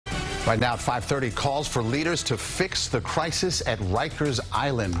Right now at 5:30, calls for leaders to fix the crisis at Rikers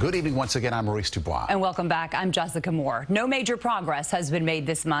Island. Good evening once again. I'm Maurice Dubois. And welcome back. I'm Jessica Moore. No major progress has been made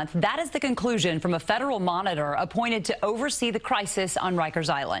this month. That is the conclusion from a federal monitor appointed to oversee the crisis on Rikers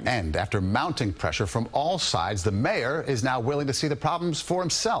Island. And after mounting pressure from all sides, the mayor is now willing to see the problems for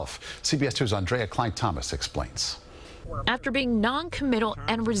himself. CBS 2's Aundrea Cline-Thomas explains. After being non-committal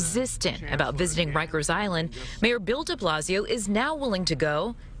and resistant about visiting Rikers Island, Mayor Bill de Blasio is now willing to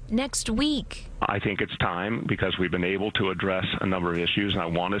go next week. I think it's time because we've been able to address a number of issues, and I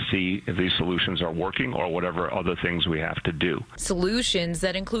want to see if these solutions are working or whatever other things we have to do. Solutions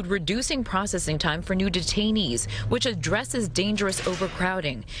that include reducing processing time for new detainees, which addresses dangerous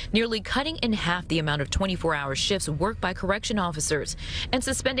overcrowding, nearly cutting in half the amount of 24-hour shifts worked by correction officers, and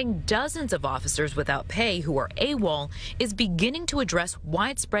suspending dozens of officers without pay who are AWOL is beginning to address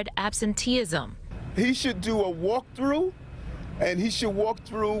widespread absenteeism. He should do a walkthrough. And he should walk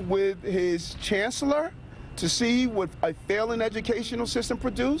through with his chancellor to see what a failing educational system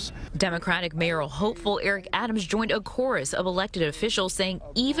produce. Democratic mayoral hopeful Eric Adams joined a chorus of elected officials saying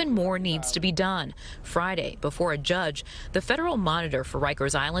even more needs to be done. Friday, before a judge, the federal monitor for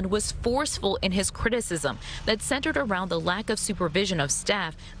Rikers Island was forceful in his criticism that centered around the lack of supervision of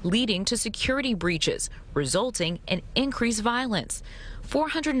staff, leading to security breaches, resulting in increased violence.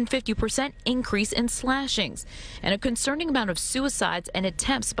 450% increase in slashings, and a concerning amount of suicides and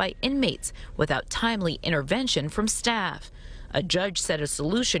attempts by inmates without timely intervention from staff. A judge said a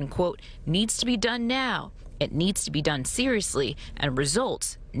solution, quote, needs to be done now. It needs to be done seriously, and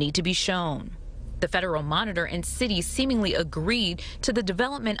results need to be shown. The federal monitor and cities seemingly agreed to the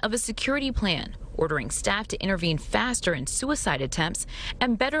development of a security plan, ordering staff to intervene faster in suicide attempts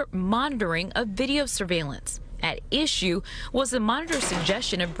and better monitoring of video surveillance. At issue was the monitor's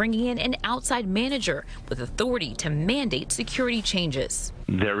suggestion of bringing in an outside manager with authority to mandate security changes.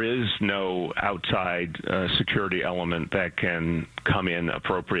 There is no outside security element that can come in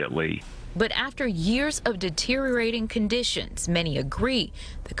appropriately. But after years of deteriorating conditions, many agree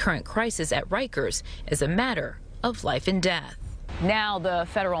the current crisis at Rikers is a matter of life and death. Now the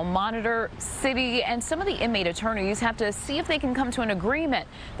federal monitor, city, and some of the inmate attorneys have to see if they can come to an agreement.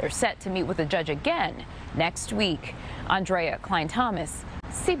 They're set to meet with the judge again next week. Aundrea Cline-Thomas,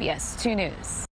 CBS 2 News.